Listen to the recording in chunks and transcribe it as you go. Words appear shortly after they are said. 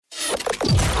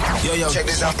Yo, check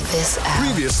this out.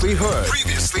 Previously heard.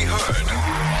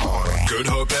 Good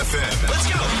Hope FM.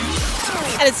 Let's go.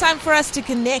 And it's time for us to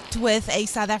connect with a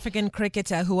South African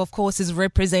cricketer who, of course, is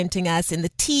representing us in the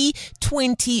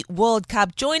T20 World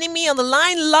Cup. Joining me on the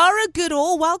line, Lara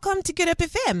Goodall. Welcome to Good Hope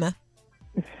FM.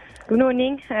 Good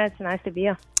morning. It's nice to be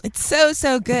here. It's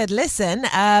so good. Listen,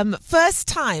 first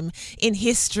time in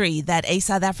history that a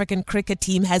South African cricket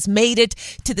team has made it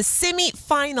to the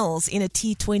semi-finals in a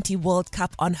T20 World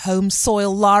Cup on home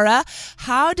soil. Lara,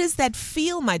 how does that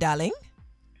feel, my darling?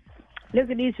 Look,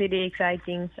 it is very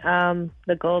exciting.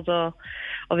 The girls are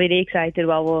very excited.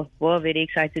 Well, we're very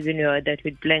excited when we heard that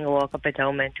we're playing a World Cup at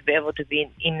home, and to be able to be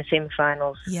in the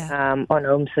semi-finals on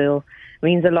home soil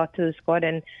means a lot to the squad,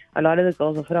 and a lot of the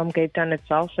girls are from Cape Town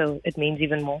itself, so it means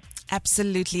even more.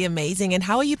 Absolutely amazing. And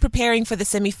how are you preparing for the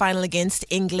semi-final against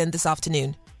England this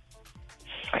afternoon?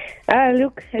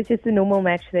 Look, it's just a normal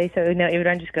match day, so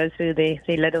everyone just goes through their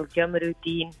little gym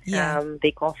routine,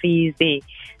 their coffees, their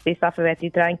stuff like that. You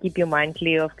try and keep your mind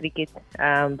clear of cricket,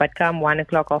 but come 1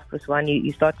 o'clock after one,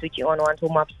 you start switching on once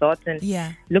warm-up starts, and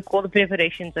look, all the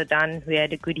preparations are done. We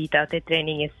had a good eat out at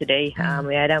training yesterday.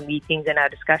 We had our meetings and our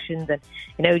discussions, and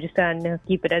we just try and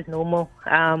keep it as normal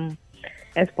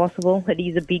as possible. It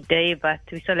is a big day, but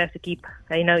we still have to keep,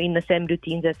 in the same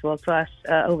routines that's worked for us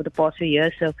over the past few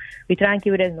years. So we try and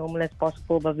keep it as normal as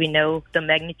possible, but we know the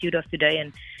magnitude of today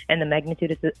and the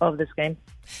magnitude of this game.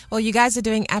 Well, you guys are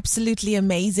doing absolutely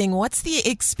amazing. What's the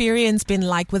experience been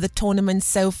like with the tournament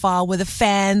so far, with the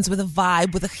fans, with the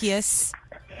vibe, with the hiss?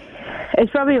 It's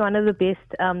probably one of the best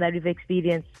that we've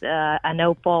experienced. I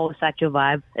know Paul was such a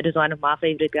vibe. It is one of my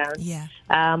favorite grounds. Yeah.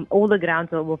 All the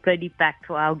grounds were pretty packed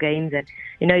for our games, and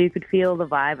you could feel the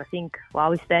vibe. I think while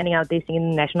we're standing out there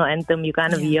singing the national anthem, you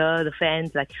kind of hear the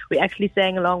fans. Like, we actually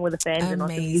sang along with the fans and not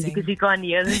the music, because you can't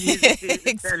hear the music.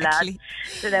 It's so loud.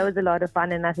 So that was a lot of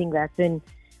fun, and I think that's when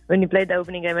we played the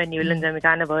opening game at Newlands, and we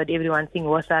kind of heard everyone sing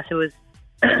with us. It was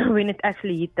when it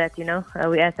actually hit that,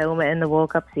 we're at home and the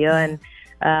World Cup's here, and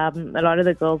a lot of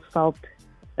the girls felt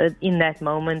in that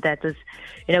moment that was,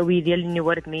 we really knew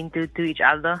what it meant to each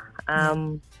other.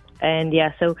 So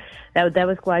that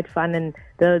was quite fun, and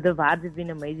the vibes have been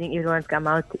amazing. Everyone's come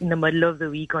out in the middle of the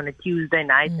week on a Tuesday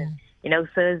night and,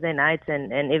 Thursday nights,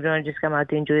 and everyone just come out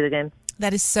to enjoy the game.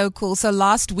 That is so cool. So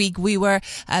last week we were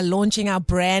launching our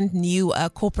brand new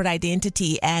corporate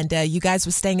identity, and you guys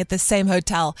were staying at the same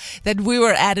hotel that we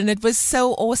were at, and it was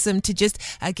so awesome to just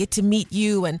get to meet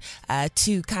you and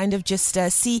to kind of just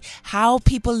see how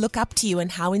people look up to you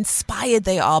and how inspired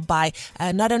they are by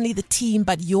not only the team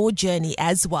but your journey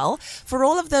as well. For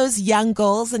all of those young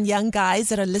girls and young guys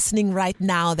that are listening right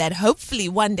now that hopefully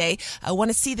one day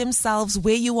want to see themselves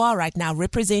where you are right now,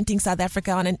 representing South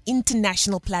Africa on an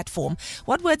international platform,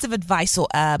 what words of advice or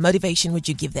motivation would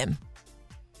you give them?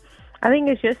 I think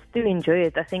it's just to enjoy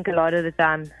it. I think a lot of the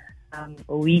time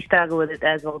we struggle with it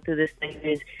as well to this day,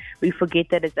 is we forget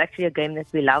that it's actually a game that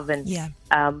we love, and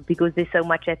because there's so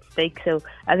much at stake. So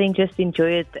I think just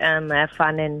enjoy it, have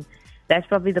fun, and that's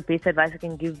probably the best advice I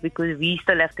can give, because we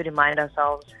still have to remind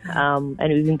ourselves, and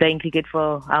we've been playing cricket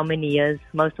for how many years?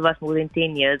 Most of us more than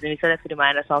 10 years, and we still have to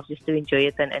remind ourselves just to enjoy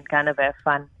it and kind of have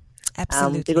fun.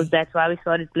 Absolutely. Because that's why we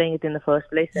started playing it in the first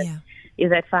place. And if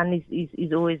that fun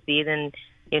is always there, then,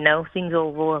 things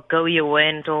will go your way,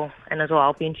 and it will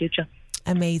help you in future.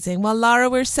 Amazing. Well, Lara,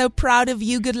 we're so proud of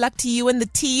you. Good luck to you and the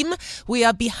team. We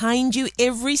are behind you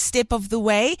every step of the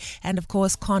way. And, of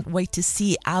course, can't wait to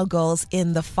see our girls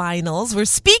in the finals. We're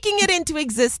speaking it into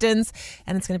existence,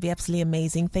 and it's going to be absolutely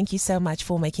amazing. Thank you so much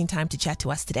for making time to chat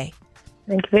to us today.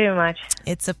 Thank you very much.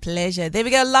 It's a pleasure. There we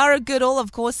go. Lara Goodall,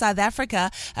 of course, South Africa,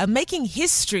 making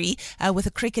history with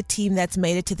a cricket team that's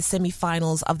made it to the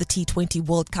semi-finals of the T20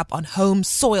 World Cup on home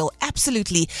soil.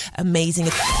 Absolutely amazing.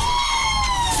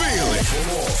 Feel it.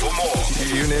 For more,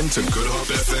 tune in to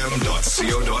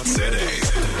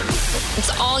goodhopefm.co.za.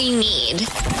 It's all you need.